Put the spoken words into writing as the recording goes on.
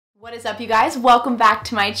What is up, you guys? Welcome back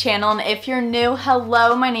to my channel, and if you're new,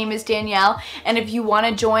 hello, my name is Danielle, and if you want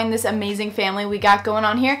to join this amazing family we got going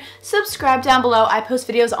on here, subscribe down below. I post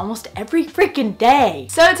videos almost every freaking day.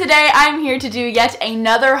 So today I'm here to do yet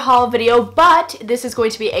another haul video, but this is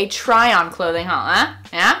going to be a try-on clothing haul, huh?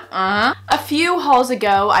 Yeah? A few hauls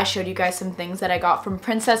ago, I showed you guys some things that I got from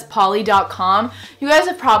princesspoliy.com. You guys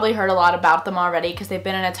have probably heard a lot about them already because they've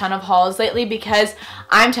been in a ton of hauls lately, because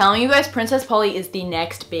I'm telling you guys, Princess Polly is the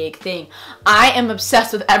next big thing. I am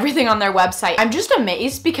obsessed with everything on their website. I'm just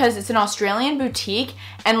amazed because it's an Australian boutique,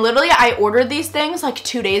 and literally I ordered these things like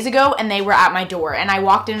 2 days ago and they were at my door, and I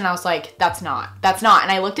walked in and I was like, that's not.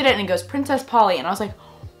 And I looked at it and it goes Princess Polly, and I was like,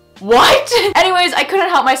 what? Anyways, I couldn't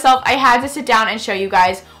help myself. I had to sit down and show you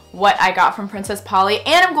guys what I got from Princess Polly,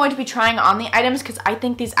 and I'm going to be trying on the items because I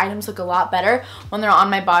think these items look a lot better when they're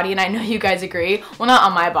on my body, and I know you guys agree. Well, not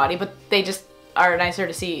on my body, but they just are nicer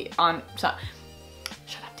to see on. So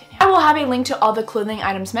shut up, Danielle. I will have a link to all the clothing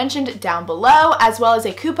items mentioned down below, as well as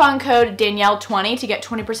a coupon code Danielle20 to get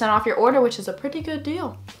 20% off your order, which is a pretty good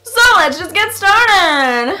deal. So let's just get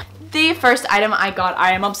started. The first item I got,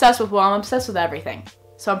 I am obsessed with. Well, I'm obsessed with everything.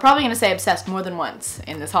 So I'm probably gonna say obsessed more than once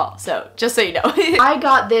in this haul, so just so you know. I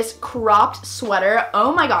got this cropped sweater.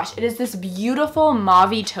 Oh my gosh, it is this beautiful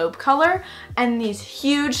mauve taupe color and these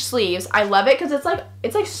huge sleeves. I love it because it's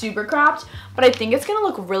like super cropped, but I think it's gonna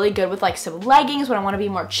look really good with like some leggings when I wanna be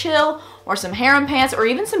more chill, or some harem pants, or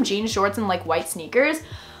even some jean shorts and like white sneakers.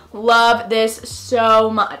 Love this so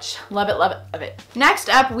much. Love it, love it, love it. Next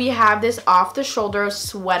up, we have this off-the-shoulder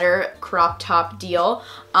sweater crop top deal.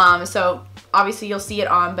 So obviously you'll see it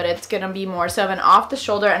on, but it's gonna be more so of an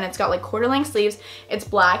off-the-shoulder, and it's got like quarter-length sleeves. It's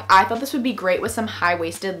black. I thought this would be great with some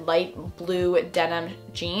high-waisted light blue denim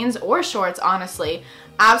jeans or shorts, honestly.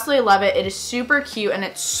 Absolutely love it. It is super cute and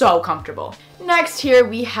it's so comfortable. Next here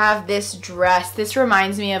we have this dress. This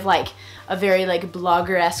reminds me of like a very like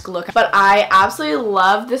blogger-esque look, but I absolutely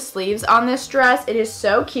love the sleeves on this dress. It is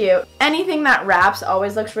so cute. Anything that wraps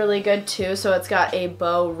always looks really good too, so it's got a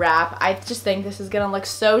bow wrap. I just think this is gonna look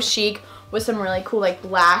so chic with some really cool like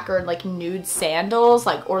black or like nude sandals,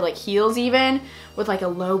 or like heels even, with like a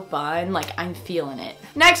low bun. Like, I'm feeling it.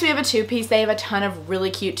 Next we have a two-piece. They have a ton of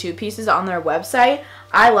really cute two-pieces on their website.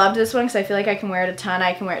 I loved this one because I feel like I can wear it a ton.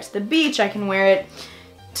 I can wear it to the beach, I can wear it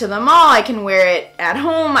to the mall, I can wear it at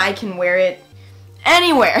home, I can wear it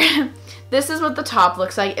anywhere. This is what the top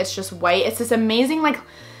looks like. It's just white. It's this amazing like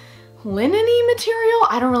linen-y material.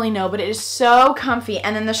 I don't really know, but it is so comfy.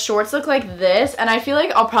 And then the shorts look like this, and I feel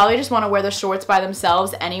like I'll probably just want to wear the shorts by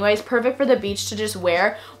themselves anyways. Perfect for the beach to just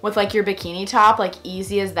wear with like your bikini top, like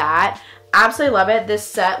easy as that. Absolutely love it. This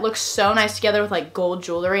set looks so nice together with like gold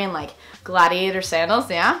jewelry and like gladiator sandals.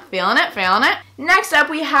 Yeah, feeling it, feeling it. Next up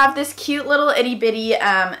we have this cute little itty bitty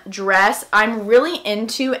dress. I'm really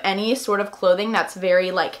into any sort of clothing that's very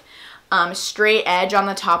like straight edge on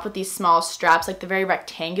the top with these small straps, like the very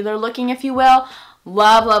rectangular looking, if you will.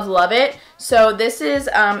 Love, love, love it. So this is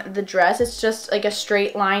the dress. It's just like a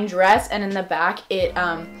straight line dress, and in the back it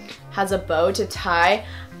has a bow to tie.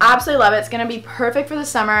 Absolutely love it. It's gonna be perfect for the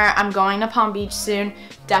summer. I'm going to Palm Beach soon.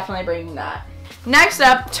 Definitely bringing that. Next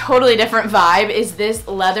up, totally different vibe, is this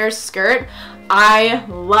leather skirt. I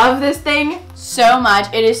love this thing so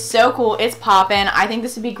much. It is so cool. It's poppin'. I think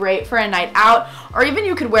this would be great for a night out, or even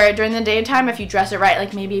you could wear it during the daytime if you dress it right,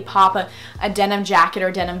 like maybe pop a denim jacket or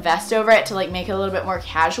denim vest over it to like make it a little bit more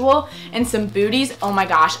casual, and some booties. Oh my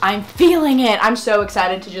gosh, I'm feeling it. I'm so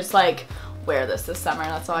excited to just like wear this summer.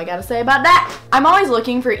 That's all I gotta say about that. I'm always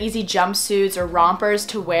looking for easy jumpsuits or rompers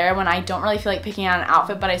to wear when I don't really feel like picking out an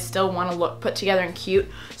outfit, but I still want to look put together and cute.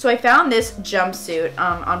 So I found this jumpsuit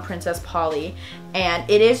on Princess Polly, and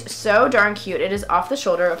it is so darn cute. It is off the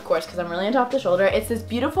shoulder, of course, because I'm really into off the shoulder. It's this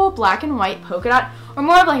beautiful black and white polka dot, or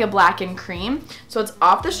more of like a black and cream. So it's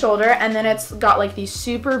off the shoulder, and then it's got like these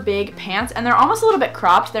super big pants, and they're almost a little bit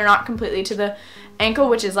cropped. They're not completely to the ankle,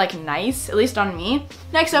 which is like nice, at least on me.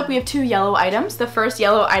 Next up we have two yellow items. The first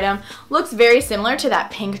yellow item looks very similar to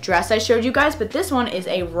that pink dress I showed you guys, but this one is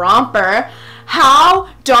a romper. How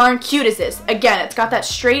darn cute is this? Again, it's got that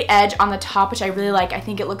straight edge on the top, which I really like. I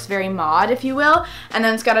think it looks very mod, if you will, and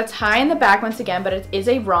then it's got a tie in the back once again, but it is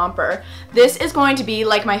a romper. This is going to be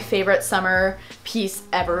like my favorite summer piece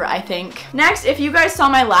ever, I think. Next, if you guys saw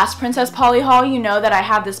my last Princess Polly haul, you know that I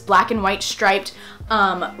have this black and white striped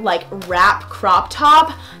like wrap crop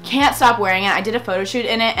top. Can't stop wearing it. I did a photo shoot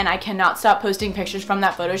in it, and I cannot stop posting pictures from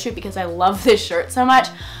that photo shoot because I love this shirt so much.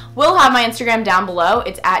 We'll have my Instagram down below.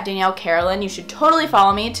 It's at Danielle Carolyn. You should totally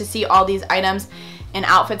follow me to see all these items in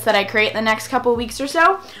outfits that I create in the next couple weeks or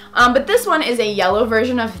so. But this one is a yellow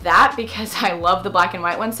version of that because I love the black and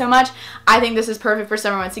white one so much. I think this is perfect for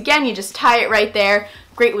summer once again. You just tie it right there.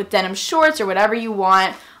 Great with denim shorts or whatever you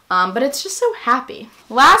want. But it's just so happy.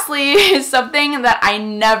 Lastly is something that I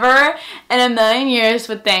never in a million years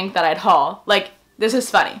would think that I'd haul. Like, this is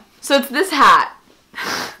funny. So it's this hat.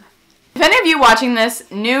 If any of you watching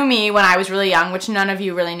this knew me when I was really young, which none of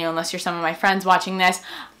you really knew unless you're some of my friends watching this,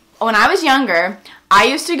 when I was younger, I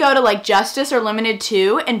used to go to like Justice or Limited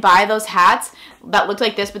 2 and buy those hats that looked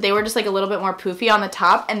like this, but they were just like a little bit more poofy on the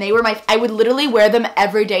top, and they were I would literally wear them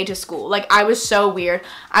every day to school. Like, I was so weird.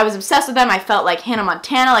 I was obsessed with them. I felt like Hannah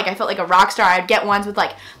Montana, like I felt like a rock star. I'd get ones with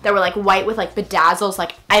like, that were like white with like bedazzles.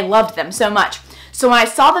 Like, I loved them so much. So when I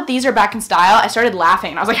saw that these are back in style, I started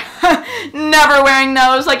laughing. And I was like, never wearing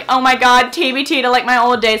those. Like, oh my god, TBT to like my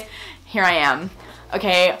old days. Here I am.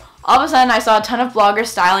 Okay, all of a sudden I saw a ton of bloggers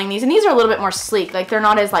styling these, and these are a little bit more sleek. Like, they're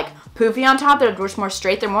not as like poofy on top. They're just more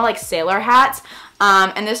straight. They're more like sailor hats.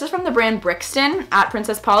 And this is from the brand Brixton at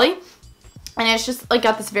Princess Polly. And it's just like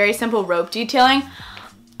got this very simple rope detailing.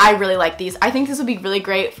 I really like these. I think this would be really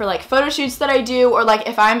great for like photo shoots that I do, or like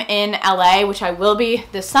if I'm in LA, which I will be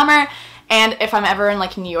this summer. And if I'm ever in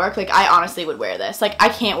like New York, like I honestly would wear this. Like, I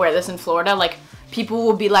can't wear this in Florida. Like, people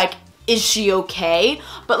will be like, is she okay?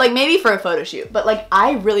 But like, maybe for a photo shoot. But like,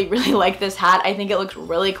 I really, really like this hat. I think it looks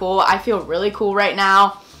really cool. I feel really cool right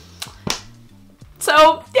now.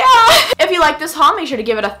 So yeah. If you like this haul, make sure to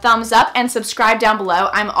give it a thumbs up and subscribe down below.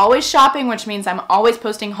 I'm always shopping, which means I'm always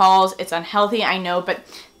posting hauls. It's unhealthy, I know, but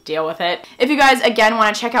deal with it. If you guys, again,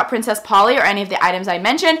 want to check out Princess Polly or any of the items I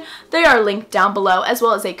mentioned, they are linked down below, as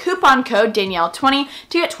well as a coupon code Danielle20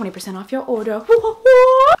 to get 20% off your order.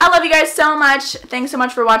 I love you guys so much. Thanks so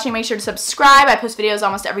much for watching. Make sure to subscribe. I post videos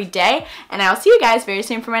almost every day, and I will see you guys very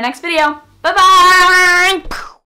soon for my next video. Bye-bye!